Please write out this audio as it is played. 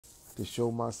to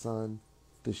show my son,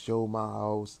 to show my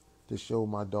house, to show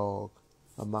my dog.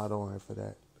 I'm not on here for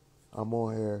that. I'm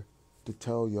on here to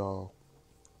tell y'all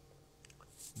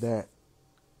that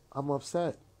I'm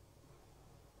upset.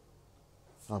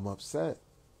 I'm upset,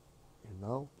 you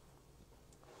know.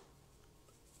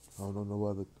 I don't know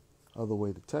no other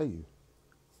way to tell you.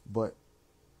 But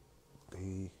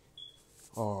they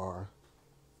are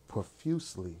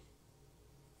profusely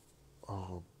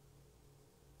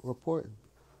reporting.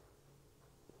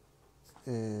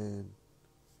 And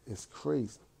it's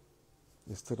crazy.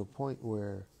 It's to the point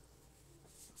where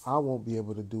I won't be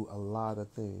able to do a lot of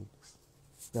things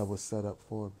that was set up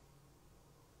for me.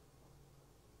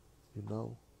 You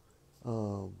know?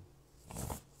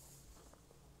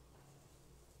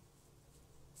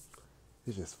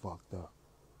 It's just fucked up.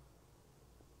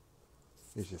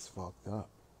 It's just fucked up.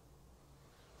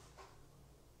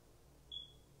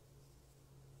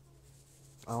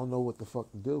 I don't know what the fuck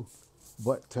to do,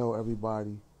 but tell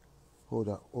everybody, hold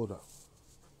up.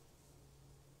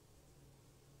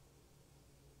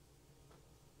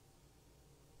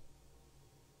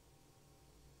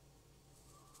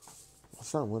 My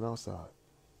son went outside.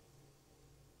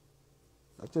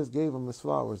 I just gave him his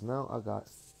flowers. Now I got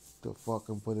to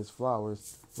fucking put his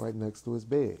flowers right next to his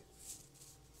bed.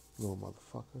 Little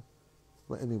motherfucker.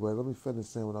 But anyway, let me finish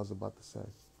saying what I was about to say.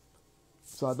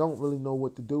 So I don't really know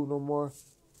what to do no more.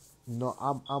 You know,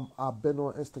 I've been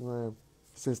on Instagram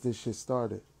since this shit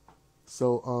started.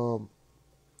 So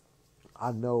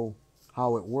I know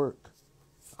how it works.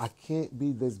 I can't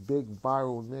be this big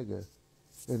viral nigga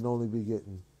and only be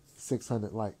getting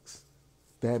 600 likes.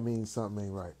 That means something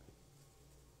ain't right.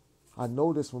 I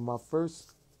noticed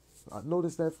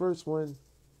that first one,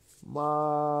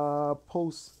 my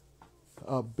post,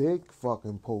 a big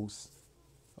fucking post,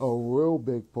 a real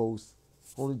big post,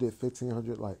 only did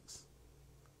 1,500 likes.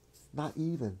 Not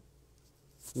even.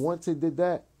 Once it did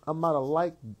that, I'm not a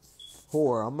like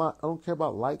whore. I don't care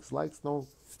about likes. Likes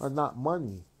are not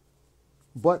money.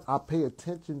 But I pay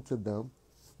attention to them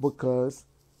because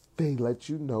they let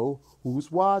you know who's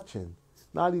watching.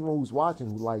 Not even who's watching,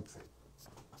 who likes it.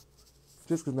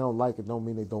 Just because they don't like it don't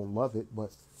mean they don't love it,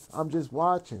 but I'm just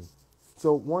watching.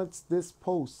 So once this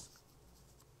post,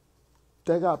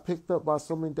 they got picked up by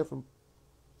so many different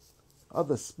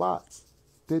other spots,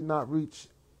 did not reach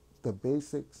the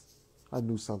basics, I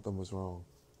knew something was wrong.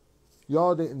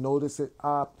 Y'all didn't notice it.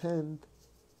 I pinned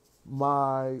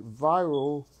my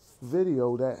viral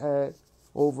video that had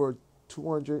over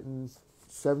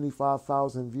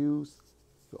 275,000 views,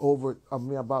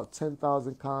 about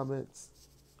 10,000 comments,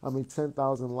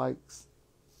 10,000 likes,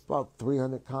 about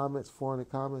 300 comments, 400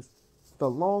 comments. The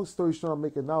long story short I'm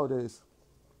making out is,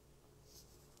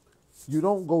 you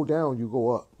don't go down, you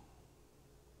go up.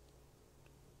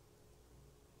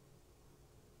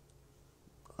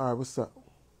 All right, what's up?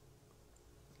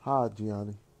 Hi,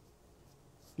 Gianni.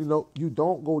 You know, you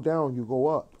don't go down, you go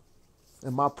up.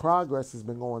 And my progress has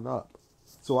been going up.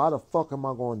 So how the fuck am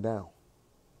I going down?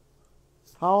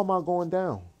 How am I going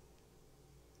down?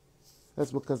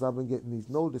 That's because I've been getting these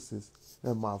notices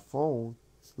in my phone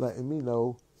letting me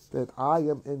know that I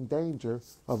am in danger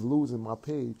of losing my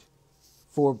page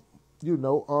for,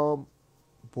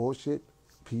 bullshit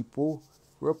people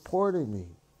reporting me.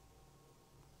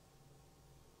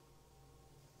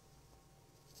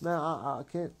 Now, I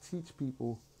can't teach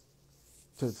people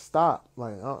to stop.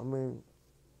 Let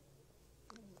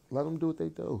them do what they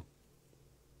do.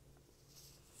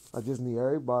 I just need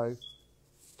everybody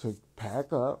to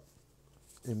pack up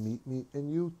and meet me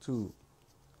in YouTube.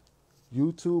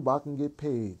 YouTube, I can get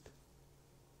paid.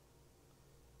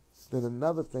 Then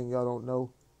another thing y'all don't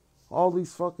know, all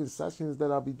these fucking sessions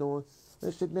that I be doing,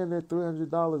 that shit in there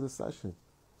 $300 a session.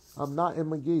 I'm not in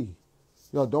McGee.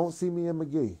 Y'all don't see me in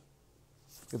McGee.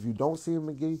 If you don't see in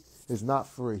McGee, it's not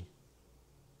free.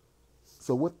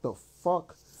 So what the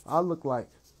fuck I look like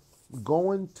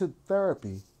going to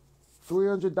therapy,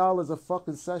 $300 a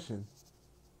fucking session,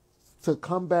 to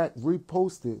come back,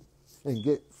 repost it, and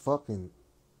get fucking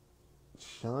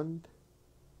shunned?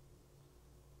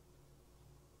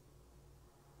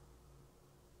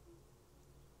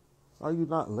 Are you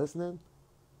not listening?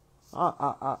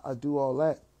 I do all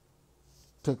that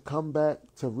to come back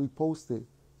to repost it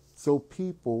so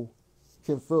people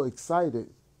can feel excited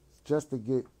just to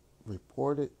get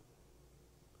reported.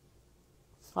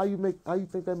 How you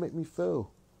think that make me feel?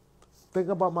 Think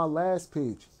about my last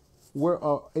page where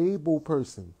a able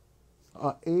person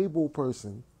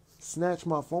snatched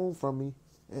my phone from me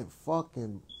and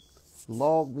fucking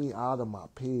logged me out of my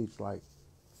page, like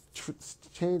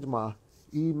change my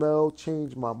email,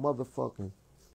 change my motherfucking